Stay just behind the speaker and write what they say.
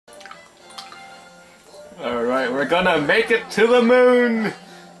Alright, we're gonna make it to the moon!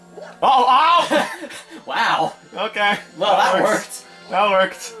 Oh, ow! Wow. Okay. Well, that worked. That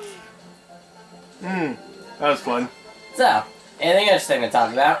worked. That was fun. So, anything interesting to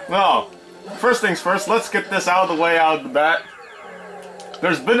talk about? Well, first things first, let's get this out of the way out of the bat.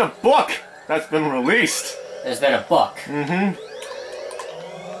 There's been a book that's been released. There's been a book.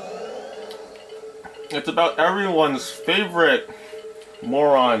 It's about everyone's favorite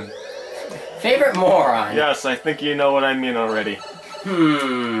moron. Favorite moron? Yes, I think you know what I mean already.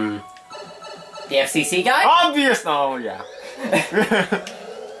 The FCC guy? Obvious! Oh, yeah.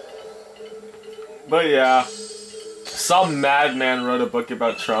 But yeah, some madman wrote a book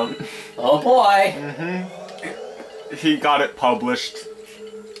about Trump. Oh boy. He got it published.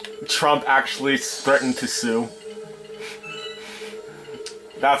 Trump actually threatened to sue.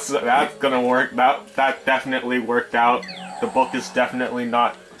 That's gonna work. That definitely worked out. The book is definitely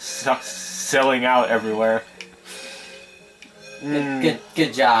not selling out everywhere.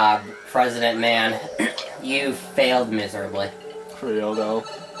 Good job, President Man. You failed miserably. For real though.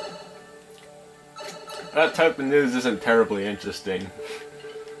 That type of news isn't terribly interesting.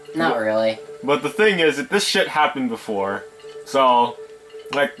 Not really. But the thing is that this shit happened before. So,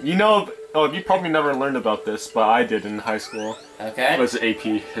 like, you know, you probably never learned about this, but I did in high school. Okay. It was AP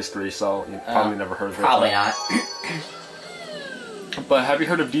history, so you probably never heard of it. Probably not. But have you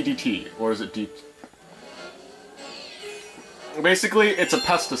heard of DDT? Or is it D? Basically, it's a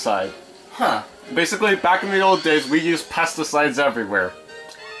pesticide. Huh. Basically, back in the old days, we used pesticides everywhere.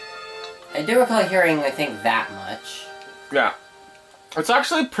 I do recall hearing, I think, that much. Yeah. It's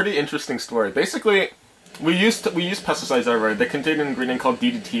actually a pretty interesting story. Basically, we use pesticides everywhere. They contain an ingredient called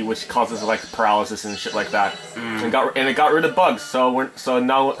DDT, which causes like paralysis and shit like that. And it got rid of bugs. So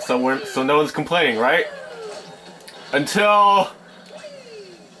no one's complaining, right? Until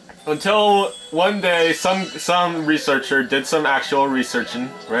one day, some researcher did some actual researching,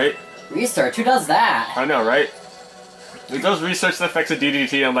 right? Research? Who does that? I know, right? He does research the effects of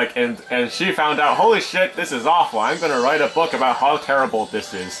DDT and she found out, holy shit, this is awful. I'm gonna write a book about how terrible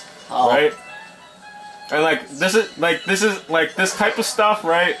this is, right? And this type of stuff,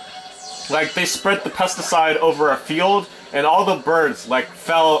 right? Like they spread the pesticide over a field, and all the birds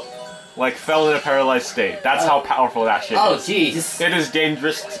fell in a paralyzed state. That's how powerful that shit is. Oh, jeez. It is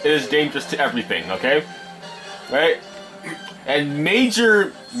dangerous. It is dangerous to everything. Okay, right? And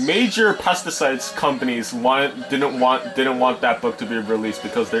major pesticides companies didn't want that book to be released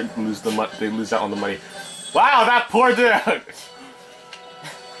because they lose out on the money. Wow, that poor dude.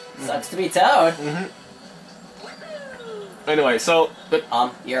 Sucks to be Toad. Anyway, so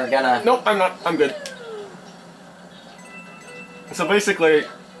you're gonna. Nope, I'm not. I'm good. So basically,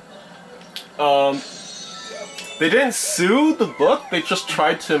 they didn't sue the book. They just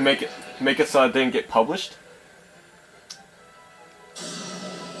tried to make it so it didn't get published.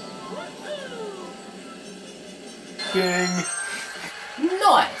 Ding.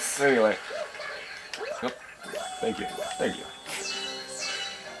 Nice. Anyway. Yep. Thank you. Thank you.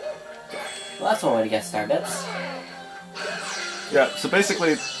 Well, that's one way to get started. Yeah. So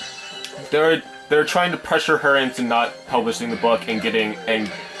basically, they're trying to pressure her into not publishing the book and getting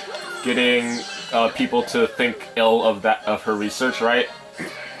people to think ill of her research. Right?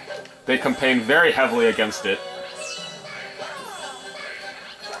 They campaigned very heavily against it.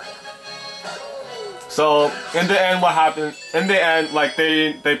 So, in the end, what happened? In the end,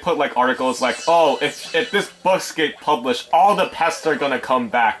 they put, articles oh, if this books get published, all the pests are gonna come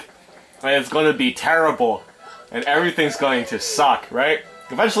back. And it's gonna be terrible. And everything going to suck, right?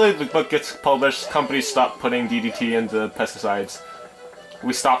 Eventually, the book gets published, companies stop putting DDT into pesticides.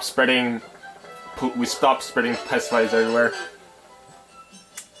 We stopped spreading pesticides everywhere.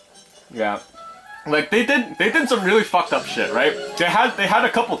 Yeah. They did some really fucked up shit, right? They had a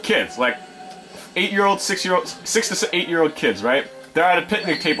couple kids, 6 to 8 year old kids, right? They're at a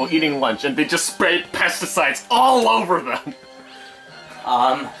picnic table eating lunch, and they just sprayed pesticides all over them.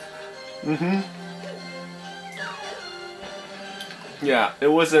 Yeah, it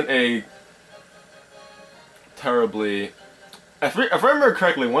wasn't a terribly. If I remember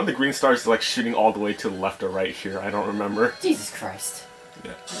correctly, one of the green stars is shooting all the way to the left or right here. I don't remember. Jesus Christ.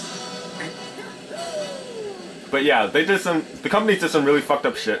 Yeah. But yeah, the company did some really fucked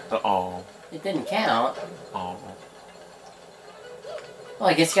up shit. Oh. It didn't count. Oh. Well,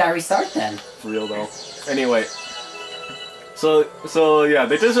 I guess you gotta restart then. For real though. Anyway. So yeah,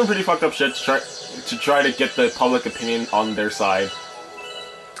 they did some pretty fucked up shit to try to get the public opinion on their side.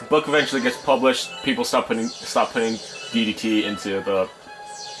 The book eventually gets published. People stop putting DDT into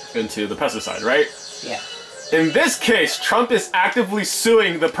the pesticide, right? Yeah. In this case, Trump is actively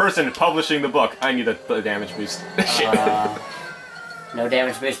suing the person publishing the book. I need a damage boost. Shit. No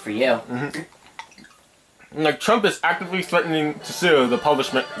damage boost for you. Like, Trump is actively threatening to sue the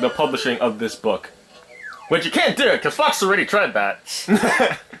publishing of this book. Which you can't do, because Fox already tried that.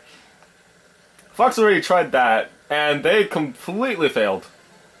 Fox already tried that, and they completely failed.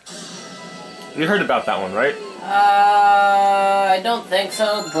 You heard about that one, right? I don't think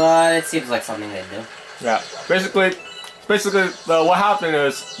so, but it seems like something they do. Yeah. Basically, what happened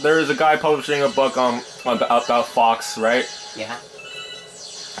is there is a guy publishing a book about Fox, right? Yeah.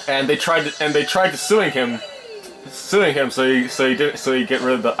 And they tried to suing him so he get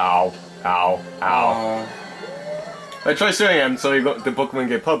rid of the ow. They tried suing him so the book wouldn't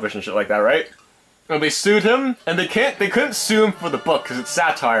get published and shit like that, right? And they sued him, and they couldn't sue him for the book because it's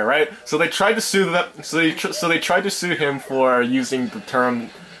satire, right? So they tried to sue them. So they tried to sue him for using the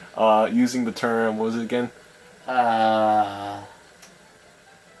term. What was it again? I'm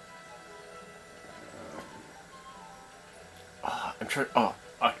trying. Oh,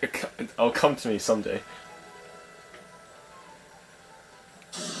 it'll come to me someday.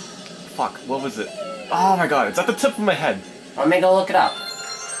 Fuck, what was it? Oh my god, it's at the tip of my head. Let me go look it up.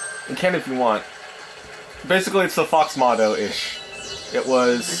 You can if you want. Basically, it's the Fox motto-ish. It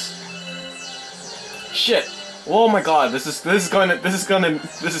was... Shit. Oh my god, this is gonna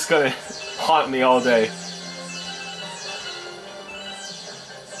haunt me all day.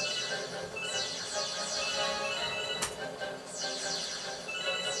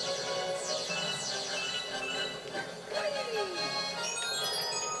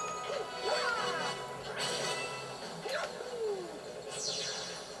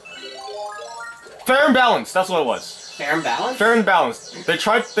 Fair and Balanced, that's what it was. Fair and Balanced? Fair and Balanced. They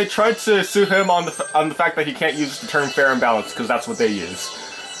tried to sue him on the fact that he can't use the term fair and balanced because that's what they use.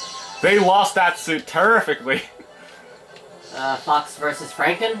 They lost that suit terrifically. Fox versus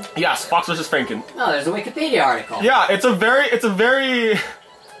Franken? Yes, Fox versus Franken. Oh, there's a Wikipedia article. Yeah, it's a very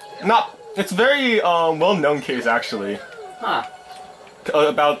well-known case actually. Huh.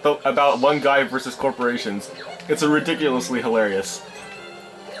 About one guy versus corporations. It's a ridiculously hilarious.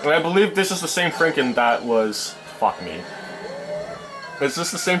 And I believe this is the same Franken that was... Fuck me. Is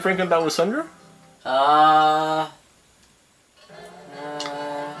this the same Franken that was Sundra? Al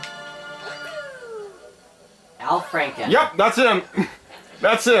Franken. Yep, that's him.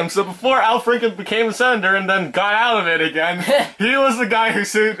 That's him. So before Al Franken became a senator and then got out of it again, he was the guy who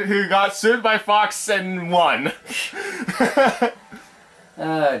got sued by Fox and won.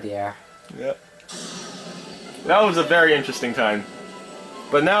 Oh dear. Yep. That was a very interesting time.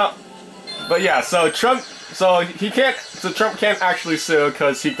 But yeah, so Trump can't actually sue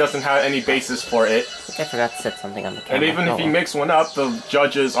because he doesn't have any basis for it. I think I forgot to set something on the camera. And even if he makes one up, the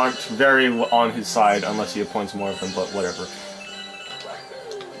judges aren't very on his side unless he appoints more of them, but whatever.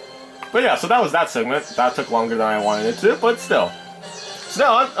 But yeah, so that was that segment. That took longer than I wanted it to, but still. So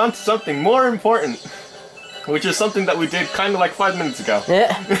now on to something more important, which is something that we did kind of like 5 minutes ago.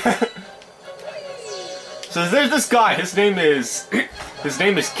 Yeah. So there's this guy, his name is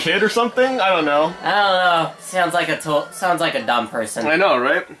Kid or something? I don't know. I don't know. Sounds like a dumb person. I know,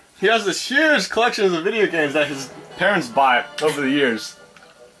 right? He has this huge collection of video games that his parents bought over the years.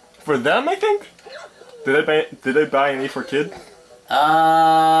 For them, I think? Did they buy any for Kid?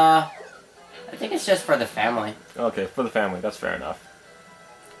 I think it's just for the family. Okay, for the family, that's fair enough.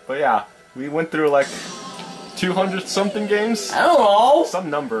 But yeah, we went through like 200 something games? I don't know. Some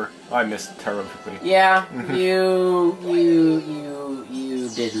number. I missed terribly. Yeah, you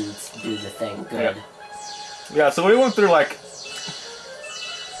didn't do the thing good. Yeah, so we went through like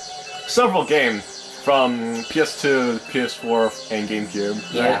several games from PS2, PS4, and GameCube.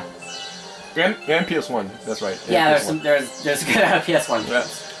 Right? Yeah. And PS1. That's right. Yeah, PS1. there's a good amount of PS1 Yeah.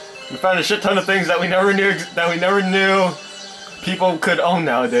 games. We found a shit ton of things that we never knew people could own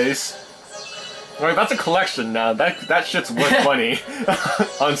nowadays. Right, that's a collection now. That shit's worth money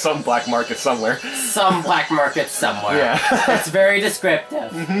on some black market somewhere. Some black market somewhere. Yeah. That's very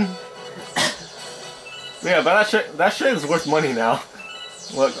descriptive. Yeah, but that shit is worth money now.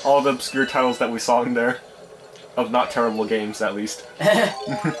 Look, all the obscure titles that we saw in there. Of not terrible games, at least.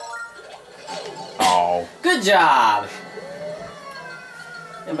 Oh. Good job!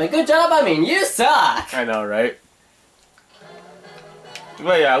 And by good job, I mean you suck! I know, right?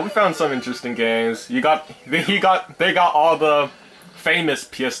 But yeah, we found some interesting games. They got all the famous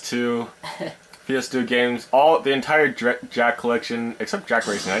PS2 games, the entire Jack collection, except Jack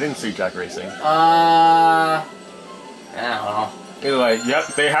Racing. I didn't see Jack Racing. I don't know. Either way, yep,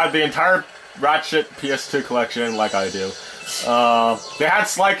 they had the entire Ratchet PS2 collection, like I do. They had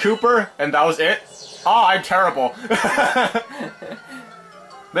Sly Cooper, and that was it. Oh, I'm terrible.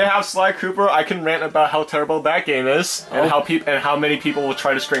 They have Sly Cooper. I can rant about how terrible that game is, and how many people will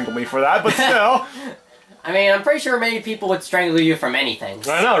try to strangle me for that. But still, I mean, I'm pretty sure many people would strangle you from anything.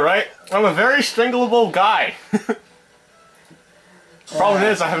 I know, right? I'm a very strangleable guy. Problem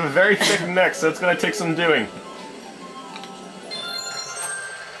is, I have a very thick neck, so it's gonna take some doing.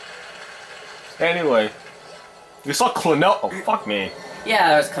 Anyway, we saw Klonoa. Oh, fuck me. Yeah,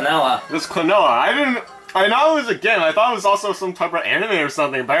 there's Klonoa. This Klonoa. I know it was a game. I thought it was also some type of anime or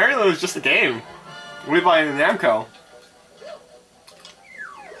something, but apparently it was just a game. Made by Namco.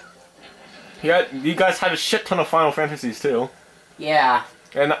 You guys had a shit ton of Final Fantasies too. Yeah.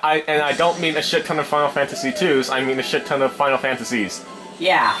 And I don't mean a shit ton of Final Fantasy 2s, I mean a shit ton of Final Fantasies.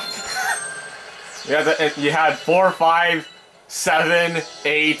 Yeah. You had 4, 5, 7,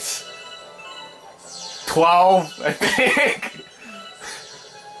 8, 12, I think.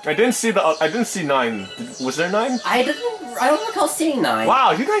 I didn't see 9. Was there 9? I don't recall seeing 9.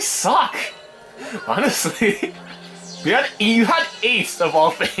 Wow, you guys suck. Honestly. You had 8 of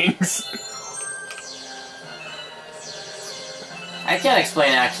all things. I can't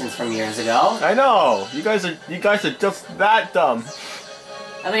explain actions from years ago. I know. You guys are just that dumb.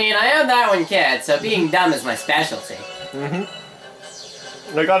 I mean, I am that one kid, so being dumb is my specialty.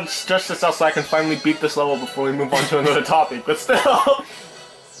 I gotta stretch this out so I can finally beat this level before we move on to another topic, but still.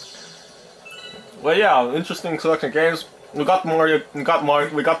 Well, yeah, interesting selection of games. We got the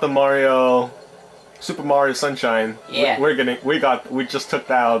Mario, Super Mario Sunshine. Yeah. We just took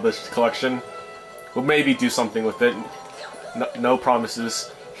that out of this collection. We'll maybe do something with it. No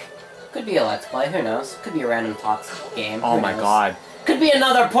promises. Could be a Let's Play, who knows? Could be a random talks game. Oh my god. Could be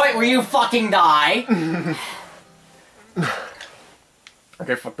another point where you fucking die!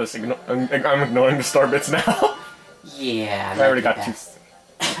 Okay, fuck this. I'm ignoring the star bits now. Yeah, I already got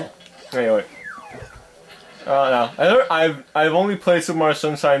 2. Anyway. No. I've only played Super Mario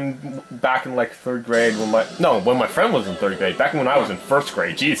Sunshine back in like 3rd grade when my friend was in 3rd grade. Back when I was in 1st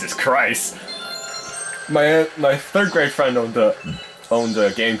grade. Jesus Christ. My 3rd grade friend owned a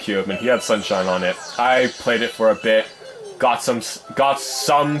GameCube and he had Sunshine on it. I played it for a bit, got some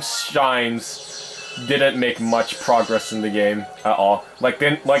shines, didn't make much progress in the game at all.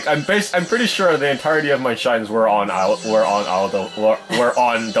 I'm pretty sure the entirety of my shines were on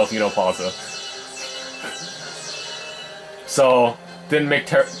Delfino Plaza. So didn't make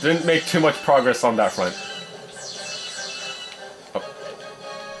too much progress on that front. Oh.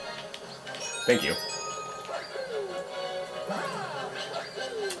 Thank you.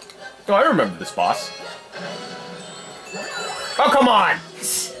 Oh, I remember this boss. Oh, come on!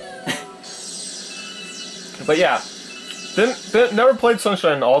 But yeah, never played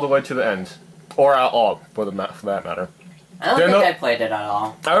Sunshine all the way to the end, or at all for that matter. I don't think I played it at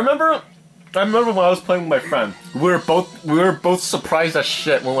all. I remember when I was playing with my friend. We were both surprised as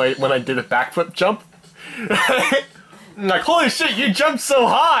shit when I did a backflip jump. Like, holy shit, you jumped so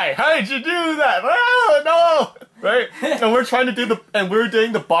high! How did you do that? Oh, no! Right? And we were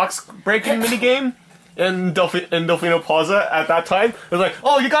doing the box breaking minigame in Delfino Plaza at that time. It was like,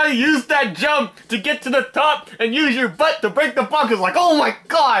 oh, you gotta use that jump to get to the top and use your butt to break the box. It's like, oh my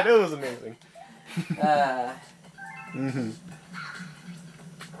god, it was amazing.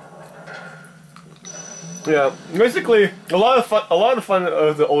 Yeah, basically, a lot of fun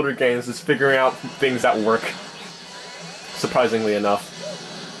of the older games is figuring out things that work. Surprisingly enough,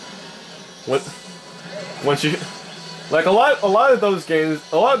 once you like a lot of those games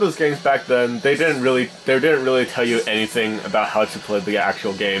back then, they didn't really tell you anything about how to play the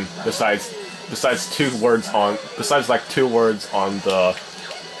actual game besides 2 words on the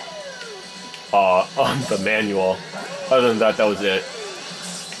manual. Other than that, that was it.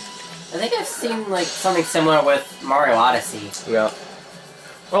 I think I've seen like something similar with Mario Odyssey. Yeah.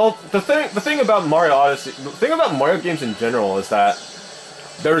 Well, the thing about Mario Odyssey, the thing about Mario games in general is that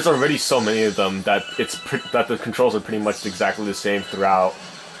there's already so many of them that that the controls are pretty much exactly the same throughout.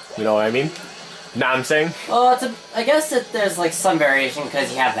 You know what I mean? Know what I'm saying? Well, I guess there's like some variation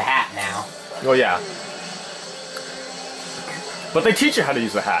because you have the hat now. Oh yeah. But they teach you how to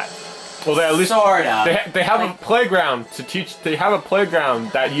use the hat. Well, they at least sort of. They have a playground to teach. They have a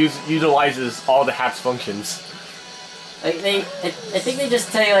playground that utilizes all the hat's functions. Like I think they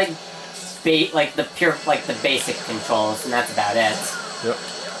just tell you like the basic controls, and that's about it. Yep.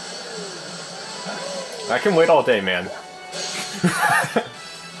 I can wait all day, man.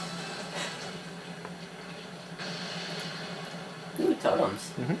 Ooh,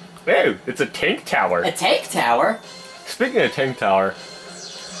 totems. Ew, it's a tank tower. A tank tower? Speaking of tank tower,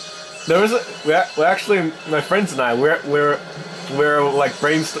 there was we actually, my friends and I, we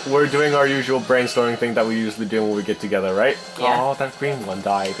we're doing our usual brainstorming thing that we usually do when we get together, right? Yeah. Oh, that green one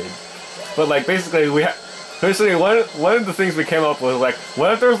died. But like basically basically one of the things we came up with, like,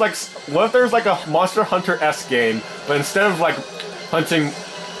 what if there's like a Monster Hunter-esque game, but instead of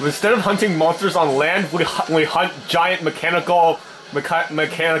hunting monsters on land, we hunt giant mechanical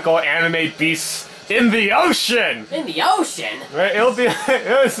anime beasts in the ocean. In the ocean. Right?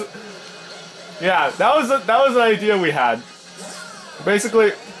 Yeah, that was an idea we had.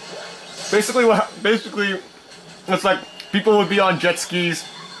 Basically, it's like people would be on jet skis,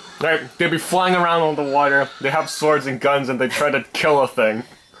 right? They'd be flying around on the water. They have swords and guns, and they try to kill a thing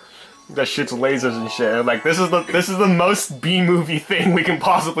that shoots lasers and shit. And like, this is the most B-movie thing we can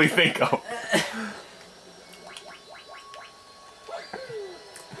possibly think of.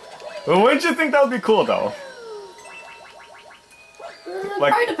 Well, wouldn't you think that would be cool, though?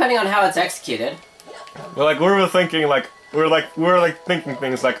 Like, probably depending on how it's executed. Well, like, we were thinking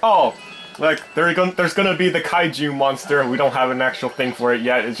things like, oh, like there's gonna be the kaiju monster. We don't have an actual thing for it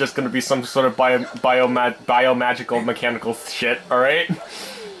yet. It's just gonna be some sort of bio-magical mechanical shit. All right.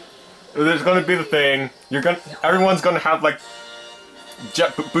 There's gonna be the thing. Everyone's gonna have like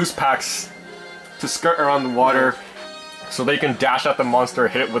jet boost packs to skirt around the water, so they can dash at the monster,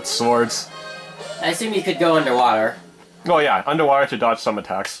 hit it with swords. I assume you could go underwater. Oh yeah, underwater to dodge some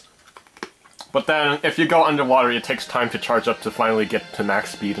attacks. But then, if you go underwater, it takes time to charge up to finally get to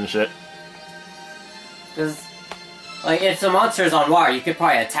max speed and shit. Because, like, if the monster's on water, you could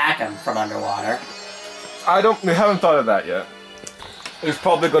probably attack him from underwater. We haven't thought of that yet. There's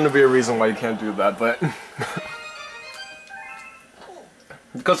probably going to be a reason why you can't do that, but...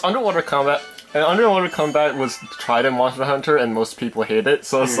 because underwater combat was tried in Monster Hunter, and most people hate it,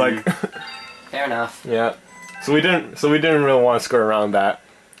 so it's like... Fair enough. Yeah. So we didn't really want to skirt around that.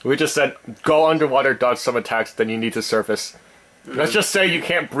 We just said, go underwater, dodge some attacks, then you need to surface. Let's just say you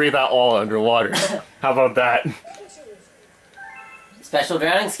can't breathe at all underwater. How about that? Special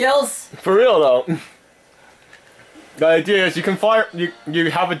drowning skills? For real though. The idea is you can fire. You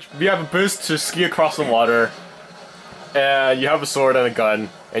have a boost to ski across the water, and you have a sword and a gun,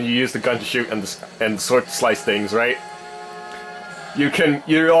 and you use the gun to shoot and the sword to slice things, right? You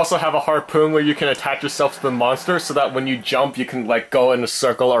also have a harpoon where you can attach yourself to the monster, so that when you jump, you can like go in a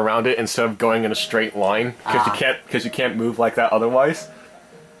circle around it instead of going in a straight line, because you can't move like that otherwise.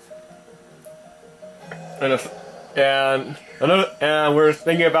 And we're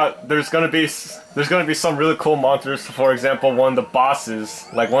thinking about there's gonna be some really cool monsters. For example, one of the bosses,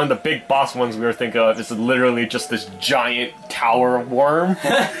 like one of the big boss ones we were thinking of, is literally just this giant tower worm,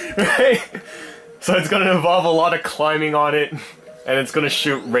 right? So it's gonna involve a lot of climbing on it. And it's gonna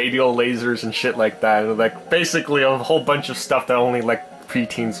shoot radial lasers and shit like that. And like basically a whole bunch of stuff that only like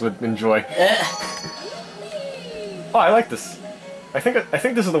preteens would enjoy. Oh, I like this. I think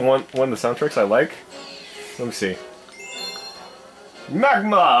this is the one of the soundtracks I like. Let me see.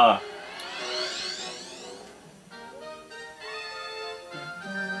 Magma.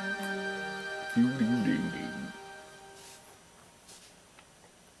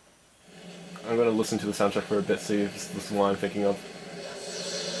 I'm gonna listen to the soundtrack for a bit, see if this is the one I'm thinking of.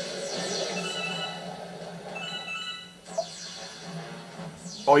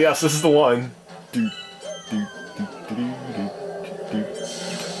 Oh yes, this is the one.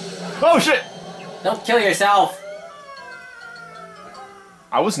 Oh shit! Don't kill yourself.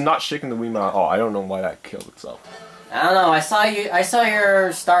 I was not shaking the Wiimote. Oh, I don't know why that killed itself. I don't know. I saw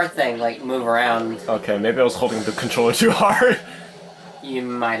your star thing like move around. Okay, maybe I was holding the controller too hard. You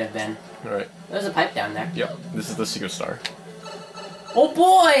might have been. All right. There's a pipe down there. Yep. This is the secret star. Oh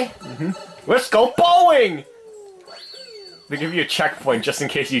boy! Let's go bowling! They give you a checkpoint just in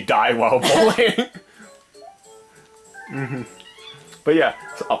case you die while bowling. But yeah,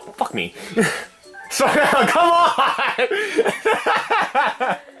 so, oh, fuck me. So, come on!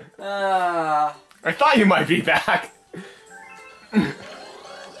 I thought you might be back.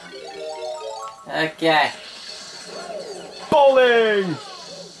 Okay. Bowling!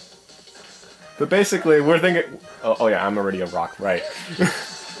 But basically, we're thinking... Oh yeah, I'm already a rock, right.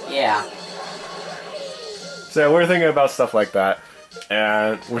 Yeah. So we're thinking about stuff like that.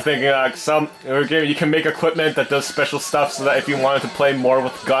 And we're thinking like you can make equipment that does special stuff so that if you wanted to play more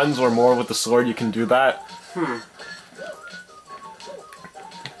with guns or more with the sword, you can do that.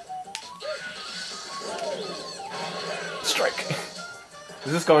 Strike.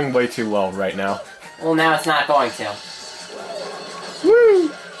 This is going way too low right now. Well, now it's not going to.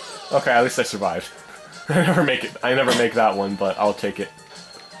 Woo! Okay, at least I survived. I never make it. I never make that one, but I'll take it.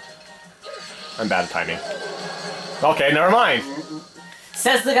 I'm bad at timing. Okay, never mind.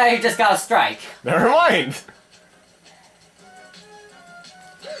 Says the guy who just got a strike. Never mind.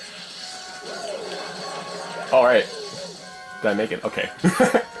 All right. Did I make it? Okay.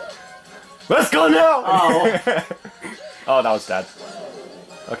 Let's go now! Oh. Oh, that was sad.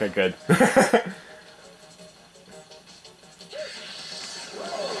 Okay, good.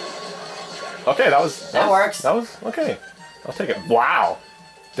 Okay, That works. That was okay. I'll take it. Wow,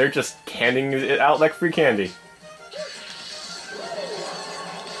 they're just handing it out like free candy.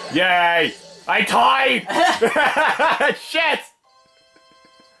 Yay! I tied. Shit.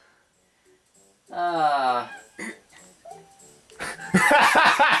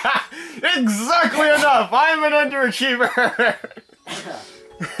 Exactly enough. I'm an underachiever.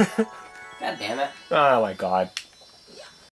 God damn it. Oh my god.